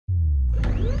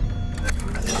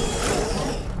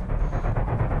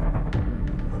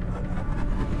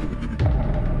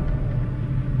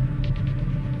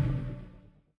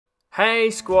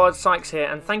Hey squad, Sykes here,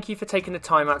 and thank you for taking the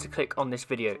time out to click on this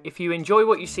video. If you enjoy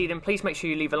what you see, then please make sure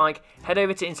you leave a like, head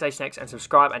over to InstallationX and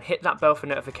subscribe, and hit that bell for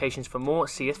notifications for more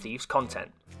Sea of Thieves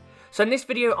content. So in this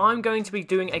video, I'm going to be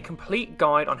doing a complete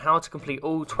guide on how to complete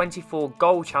all 24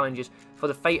 goal challenges for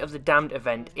the Fate of the Damned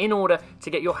event in order to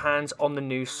get your hands on the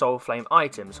new soulflame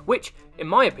items, which, in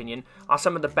my opinion, are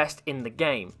some of the best in the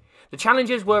game. The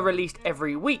challenges were released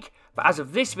every week, but as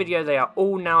of this video they are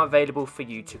all now available for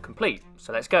you to complete,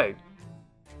 so let's go.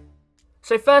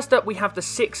 So first up we have the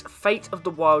 6 Fate of the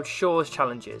Wild Shores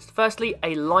challenges. Firstly,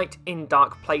 a light in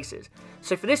dark places.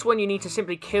 So for this one you need to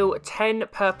simply kill 10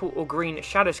 purple or green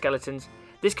shadow skeletons.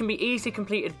 This can be easily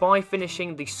completed by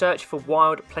finishing the Search for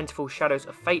Wild Plentiful Shadows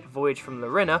of Fate voyage from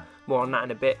Lorena, more on that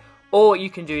in a bit, or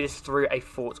you can do this through a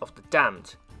Fort of the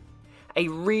Damned. A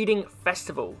reading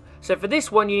festival. So for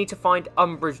this one you need to find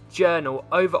Umbra's journal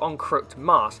over on Crooked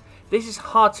Mast. This is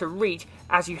hard to reach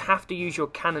as you have to use your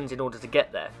cannons in order to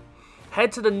get there.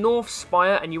 Head to the North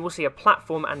Spire and you will see a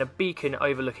platform and a beacon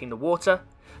overlooking the water.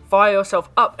 Fire yourself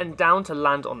up and down to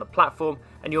land on the platform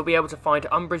and you'll be able to find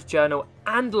Umbra's journal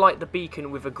and light the beacon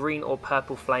with a green or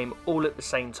purple flame all at the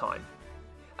same time.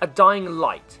 A dying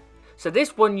light. So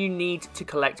this one you need to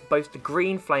collect both the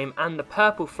green flame and the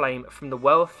purple flame from the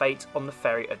Well of Fate on the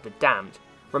Ferry of the Damned.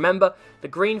 Remember, the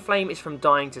green flame is from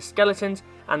dying to skeletons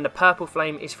and the purple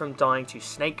flame is from dying to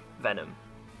snake venom.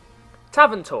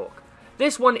 Tavern Talk.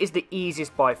 This one is the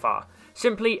easiest by far.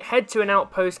 Simply head to an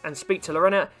outpost and speak to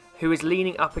Lorena, who is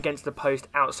leaning up against the post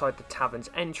outside the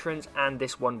tavern's entrance, and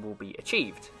this one will be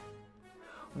achieved.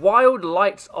 Wild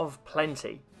Lights of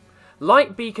Plenty.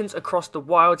 Light beacons across the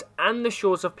wilds and the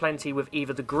shores of plenty with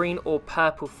either the green or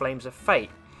purple flames of fate.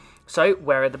 So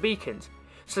where are the beacons?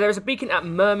 So there is a beacon at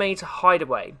Mermaid's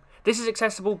Hideaway. This is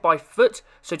accessible by foot,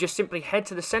 so just simply head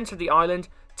to the centre of the island,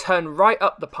 turn right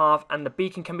up the path and the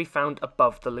beacon can be found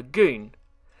above the lagoon.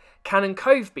 Cannon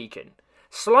Cove Beacon.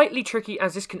 Slightly tricky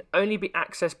as this can only be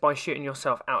accessed by shooting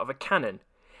yourself out of a cannon.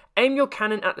 Aim your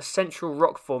cannon at the central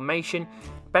rock formation.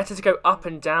 Better to go up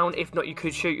and down, if not you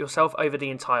could shoot yourself over the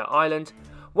entire island.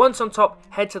 Once on top,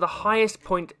 head to the highest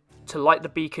point to light the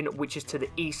beacon, which is to the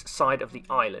east side of the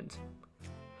island.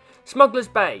 Smuggler's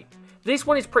Bay. This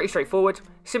one is pretty straightforward.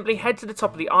 Simply head to the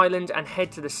top of the island and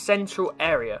head to the central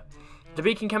area. The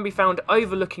beacon can be found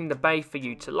overlooking the bay for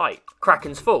you to light.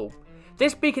 Kraken's Fall.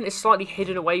 This beacon is slightly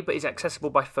hidden away but is accessible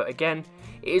by foot again.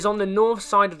 It is on the north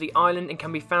side of the island and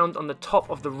can be found on the top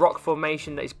of the rock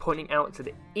formation that is pointing out to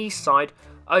the east side,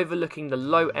 overlooking the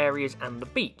low areas and the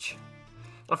beach.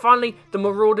 And finally, the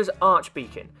Marauder's Arch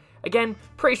Beacon. Again,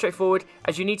 pretty straightforward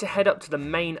as you need to head up to the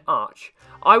main arch.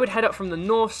 I would head up from the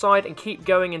north side and keep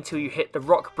going until you hit the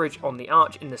rock bridge on the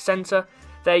arch in the centre.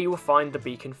 There you will find the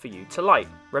beacon for you to light.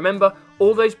 Remember,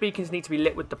 all those beacons need to be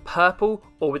lit with the purple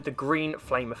or with the green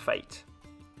flame of fate.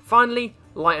 Finally,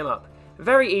 light them up.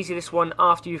 Very easy this one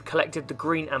after you've collected the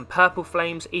green and purple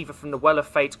flames, either from the Well of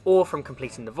Fate or from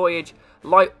completing the voyage.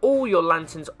 Light all your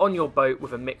lanterns on your boat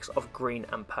with a mix of green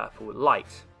and purple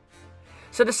light.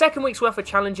 So the second week's worth of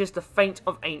challenges, the Fate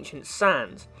of Ancient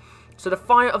Sands. So the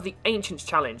Fire of the Ancients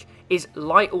challenge is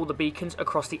light all the beacons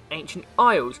across the ancient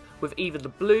isles with either the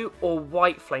blue or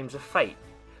white flames of fate.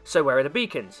 So where are the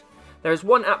beacons? There is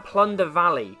one at Plunder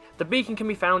Valley. The beacon can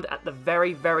be found at the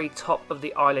very top of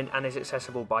the island and is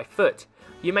accessible by foot.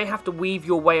 You may have to weave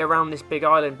your way around this big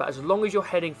island, but as long as you're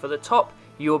heading for the top,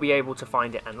 you'll be able to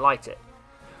find it and light it.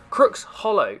 Crook's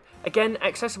Hollow, again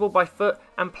accessible by foot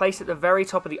and placed at the very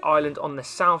top of the island on the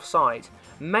south side.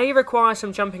 May require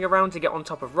some jumping around to get on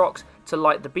top of rocks to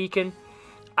light the beacon.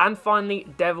 And finally,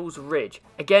 Devil's Ridge,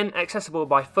 again accessible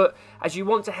by foot as you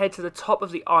want to head to the top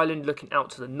of the island looking out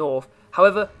to the north.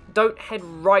 However, don't head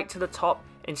right to the top,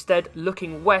 instead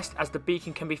looking west as the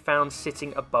beacon can be found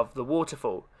sitting above the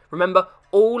waterfall. Remember,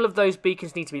 all of those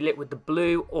beacons need to be lit with the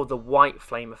blue or the white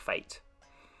flame of fate.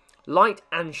 Light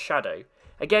and Shadow.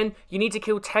 Again, you need to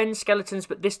kill 10 skeletons,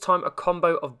 but this time a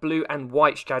combo of blue and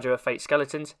white Shadow of Fate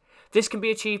skeletons. This can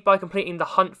be achieved by completing the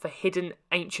Hunt for Hidden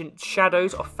Ancient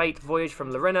Shadows of Fate voyage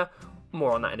from Lorena,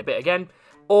 more on that in a bit again,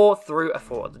 or through a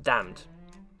Fort of the Damned.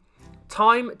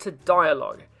 Time to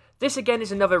Dialogue. This again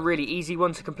is another really easy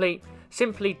one to complete.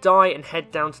 Simply die and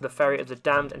head down to the Ferry of the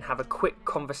Damned and have a quick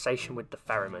conversation with the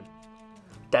ferryman.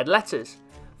 Dead Letters.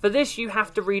 For this you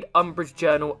have to read Umbra's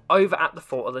journal over at the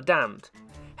Fort of the Damned.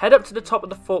 Head up to the top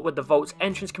of the fort where the vault's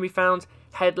entrance can be found,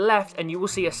 head left and you will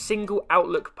see a single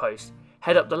outlook post.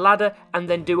 Head up the ladder and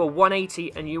then do a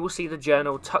 180 and you will see the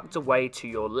journal tucked away to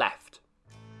your left.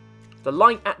 The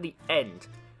light at the end.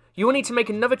 You will need to make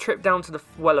another trip down to the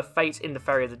Well of Fates in the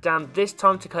Ferry of the Damned, this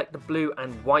time to collect the blue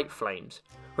and white flames.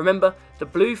 Remember, the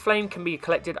blue flame can be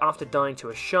collected after dying to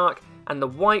a shark, and the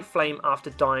white flame after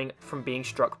dying from being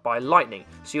struck by lightning,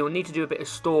 so you'll need to do a bit of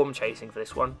storm chasing for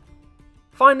this one.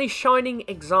 Finally, shining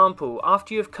example.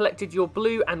 After you have collected your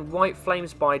blue and white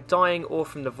flames by dying or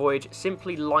from the voyage,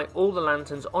 simply light all the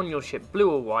lanterns on your ship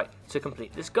blue or white to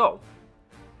complete this goal.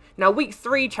 Now, week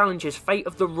 3 challenges Fate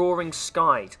of the Roaring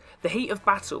Skies, the heat of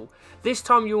battle. This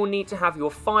time you will need to have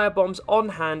your fire bombs on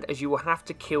hand, as you will have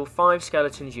to kill 5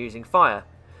 skeletons using fire.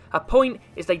 A point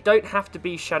is they don't have to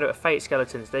be Shadow of Fate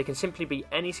skeletons, they can simply be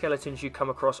any skeletons you come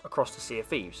across the Sea of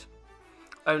Thieves.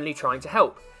 Only trying to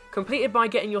help. Completed by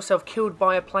getting yourself killed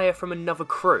by a player from another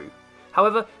crew.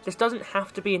 However, this doesn't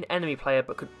have to be an enemy player,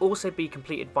 but could also be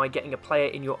completed by getting a player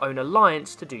in your own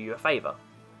alliance to do you a favour.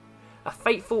 A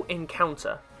fateful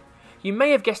encounter. You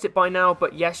may have guessed it by now,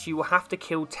 but yes, you will have to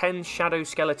kill 10 shadow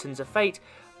skeletons of fate,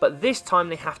 but this time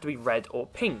they have to be red or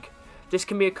pink. This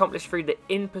can be accomplished through the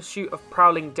In Pursuit of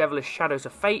Prowling Devilish Shadows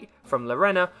of Fate from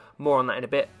Lorena, more on that in a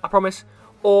bit, I promise,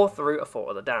 or through a Fort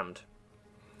of the Damned.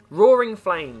 Roaring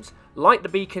Flames. Light the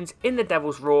beacons in the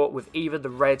Devil's Roar with either the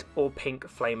red or pink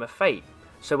flame of fate.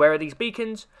 So where are these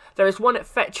beacons? There is one at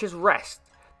Fetcher's Rest.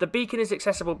 The beacon is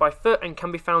accessible by foot and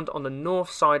can be found on the north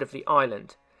side of the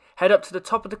island. Head up to the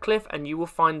top of the cliff and you will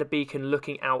find the beacon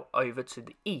looking out over to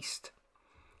the east.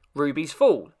 Ruby's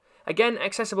Fall. Again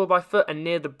accessible by foot and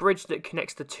near the bridge that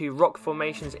connects the 2 rock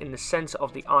formations in the centre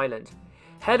of the island.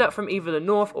 Head up from either the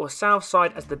north or south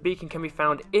side, as the beacon can be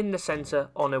found in the centre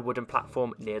on a wooden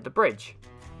platform near the bridge.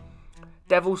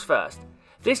 Devil's First.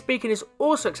 This beacon is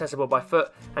also accessible by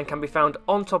foot and can be found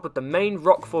on top of the main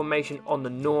rock formation on the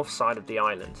north side of the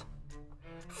island.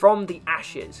 From the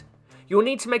Ashes. You will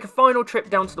need to make a final trip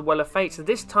down to the Well of Fates,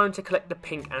 this time to collect the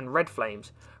pink and red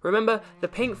flames. Remember, the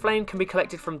pink flame can be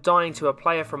collected from dying to a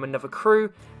player from another crew,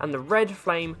 and the red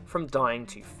flame from dying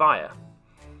to fire.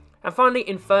 And finally,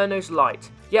 Inferno's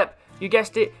Light. Yep, you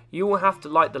guessed it, you will have to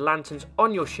light the lanterns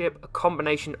on your ship, a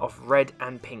combination of red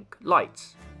and pink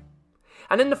lights.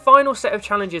 And then the final set of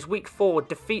challenges, week 4,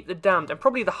 Defeat the Damned, and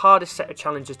probably the hardest set of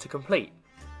challenges to complete.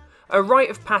 A Rite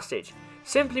of Passage.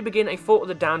 Simply begin a Fort of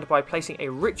the Damned by placing a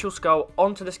ritual skull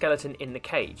onto the skeleton in the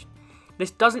cage.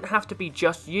 This doesn't have to be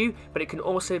just you, but it can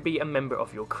also be a member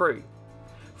of your crew.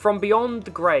 From Beyond the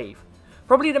Grave.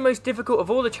 Probably the most difficult of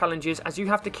all the challenges, as you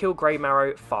have to kill Grey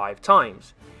Marrow 5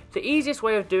 times. The easiest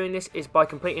way of doing this is by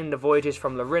completing the voyages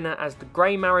from Lorena, as the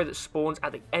Grey Marrow that spawns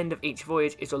at the end of each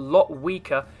voyage is a lot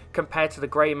weaker compared to the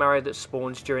Grey Marrow that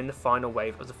spawns during the final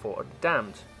wave of the Fort of the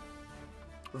Damned.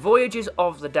 Voyages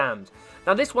of the Damned.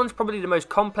 Now this one's probably the most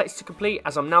complex to complete,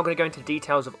 as I'm now going to go into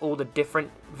details of all the different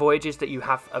voyages that you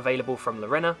have available from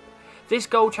Lorena. This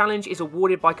goal challenge is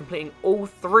awarded by completing all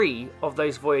 3 of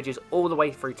those voyages all the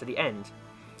way through to the end.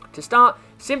 To start,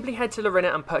 simply head to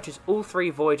Lorena and purchase all 3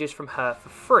 voyages from her for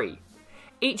free.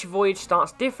 Each voyage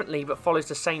starts differently but follows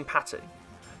the same pattern.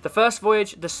 The first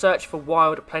voyage, the Search for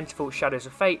Wild, Plentiful Shadows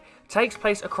of Fate, takes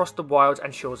place across the wilds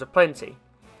and shores of plenty.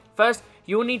 First,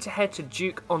 you will need to head to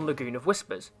Duke on Lagoon of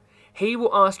Whispers. He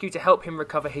will ask you to help him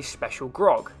recover his special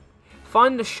grog.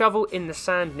 Find the shovel in the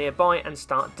sand nearby and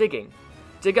start digging.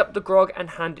 Dig up the grog and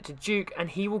hand it to Duke, and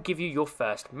he will give you your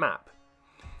first map.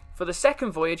 For the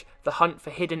second voyage, the Hunt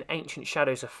for Hidden Ancient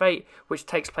Shadows of Fate, which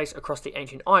takes place across the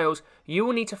Ancient Isles, you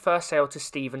will need to first sail to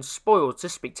Stephen's Spoils to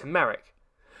speak to Merrick.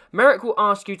 Merrick will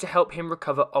ask you to help him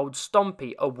recover Old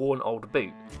Stompy, a worn old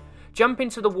boot. Jump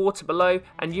into the water below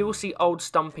and you will see Old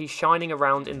Stumpy shining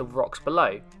around in the rocks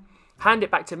below. Hand it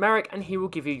back to Merrick and he will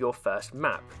give you your first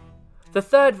map. The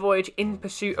third voyage, In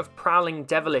Pursuit of Prowling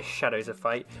Devilish Shadows of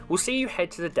Fate, will see you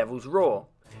head to the Devil's Roar.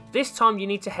 This time you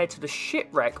need to head to the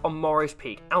shipwreck on Morrow's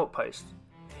Peak Outpost.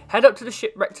 Head up to the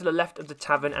shipwreck to the left of the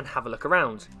tavern and have a look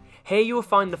around. Here you will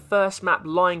find the first map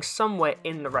lying somewhere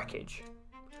in the wreckage.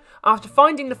 After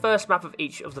finding the first map of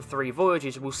each of the 3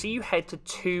 voyages, we'll see you head to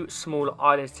 2 smaller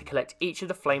islands to collect each of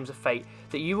the Flames of Fate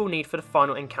that you will need for the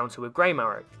final encounter with Grey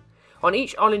Marrow. On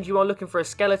each island you are looking for a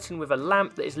skeleton with a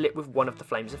lamp that is lit with one of the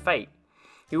Flames of Fate.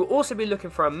 You will also be looking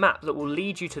for a map that will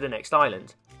lead you to the next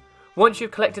island. Once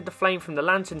you've collected the flame from the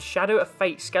lantern, Shadow of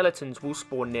Fate skeletons will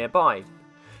spawn nearby.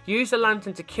 Use the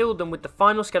lantern to kill them, with the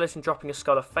final skeleton dropping a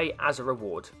Skull of Fate as a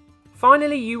reward.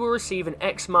 Finally, you will receive an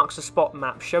X marks the spot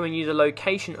map showing you the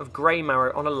location of Grey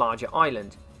Marrow on a larger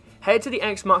island. Head to the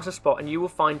X marks the spot and you will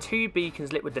find 2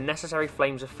 beacons lit with the necessary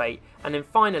Flames of Fate, and then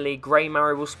finally Grey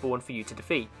Marrow will spawn for you to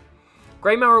defeat.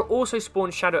 Grey Marrow also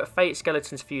spawns Shadow of Fate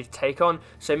skeletons for you to take on,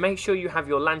 so make sure you have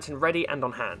your lantern ready and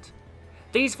on hand.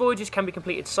 These voyages can be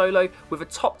completed solo, with a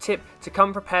top tip to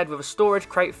come prepared with a storage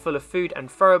crate full of food and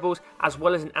throwables, as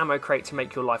well as an ammo crate to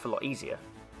make your life a lot easier.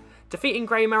 Defeating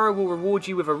Grey Marrow will reward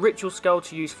you with a ritual skull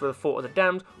to use for the Fort of the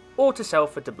Damned, or to sell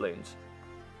for doubloons.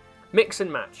 Mix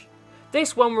and match.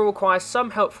 This one will require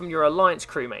some help from your Alliance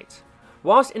crewmates.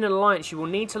 Whilst in an Alliance, you will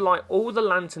need to light all the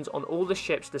lanterns on all the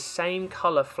ships the same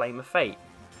colour Flame of Fate.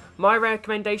 My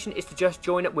recommendation is to just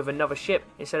join up with another ship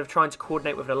instead of trying to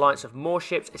coordinate with an alliance of more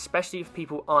ships, especially if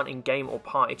people aren't in game or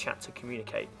party chat to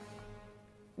communicate.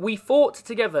 We Fought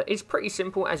Together is pretty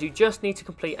simple, as you just need to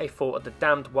complete a Fort of the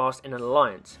Damned whilst in an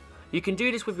alliance. You can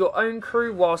do this with your own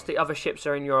crew whilst the other ships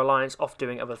are in your alliance off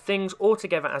doing other things, or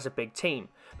together as a big team.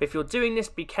 But if you're doing this,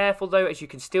 be careful though, as you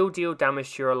can still deal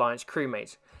damage to your alliance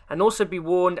crewmates. And also be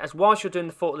warned, as whilst you're doing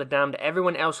the Fort of the Damned,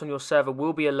 everyone else on your server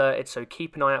will be alerted, so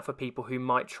keep an eye out for people who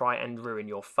might try and ruin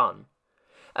your fun.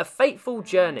 A Fateful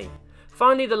Journey.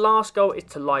 Finally, the last goal is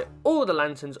to light all the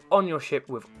lanterns on your ship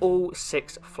with all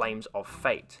 6 Flames of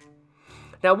Fate.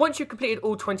 Now, once you've completed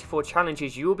all 24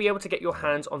 challenges, you will be able to get your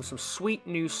hands on some sweet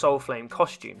new Soulflame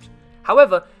costumes.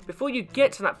 However, before you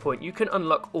get to that point, you can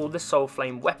unlock all the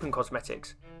Soulflame weapon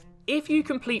cosmetics. If you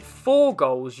complete 4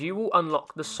 goals, you will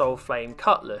unlock the Soulflame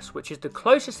Cutlass, which is the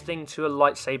closest thing to a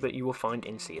lightsaber you will find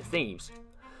in Sea of Thieves.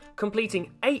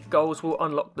 Completing 8 goals will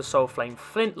unlock the Soulflame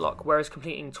Flintlock, whereas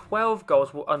completing 12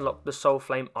 goals will unlock the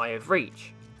Soulflame Eye of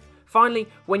Reach. Finally,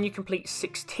 when you complete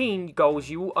 16 goals,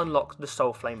 you will unlock the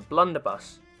Soulflame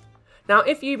Blunderbuss. Now,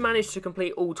 if you manage to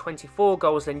complete all 24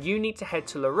 goals, then you need to head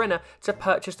to Lorena to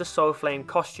purchase the Soulflame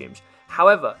costumes.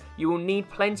 However, you will need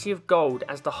plenty of gold,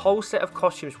 as the whole set of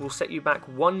costumes will set you back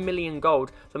 1 million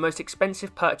gold, the most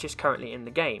expensive purchase currently in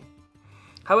the game.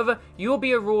 However, you will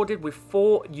be rewarded with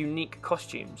 4 unique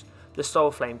costumes: the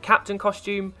Soulflame Captain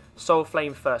costume,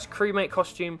 Soulflame First Crewmate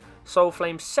costume,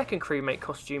 Soulflame Second Crewmate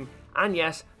costume, and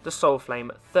yes, the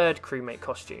Soulflame Third Crewmate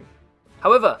costume.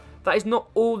 However, that is not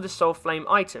all the Soulflame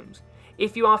items.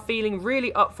 If you are feeling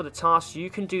really up for the task, you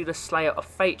can do the Slayer of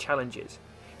Fate challenges.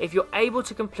 If you're able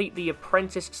to complete the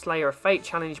Apprentice Slayer of Fate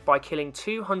challenge by killing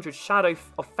 200 Shadow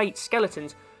of Fate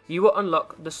skeletons, you will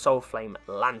unlock the Soulflame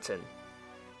Lantern.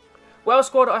 Well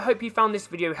squad, I hope you found this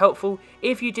video helpful.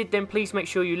 If you did, then please make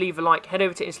sure you leave a like, head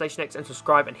over to InstallationX and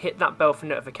subscribe, and hit that bell for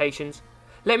notifications.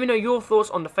 Let me know your thoughts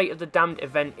on the Fate of the Damned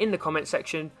event in the comment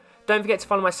section. Don't forget to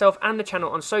follow myself and the channel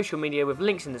on social media with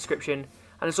links in the description.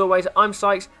 And as always, I'm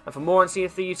Sykes, and for more on Sea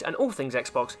of Thieves and all things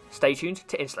Xbox, stay tuned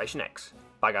to InstallationX.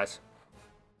 Bye guys.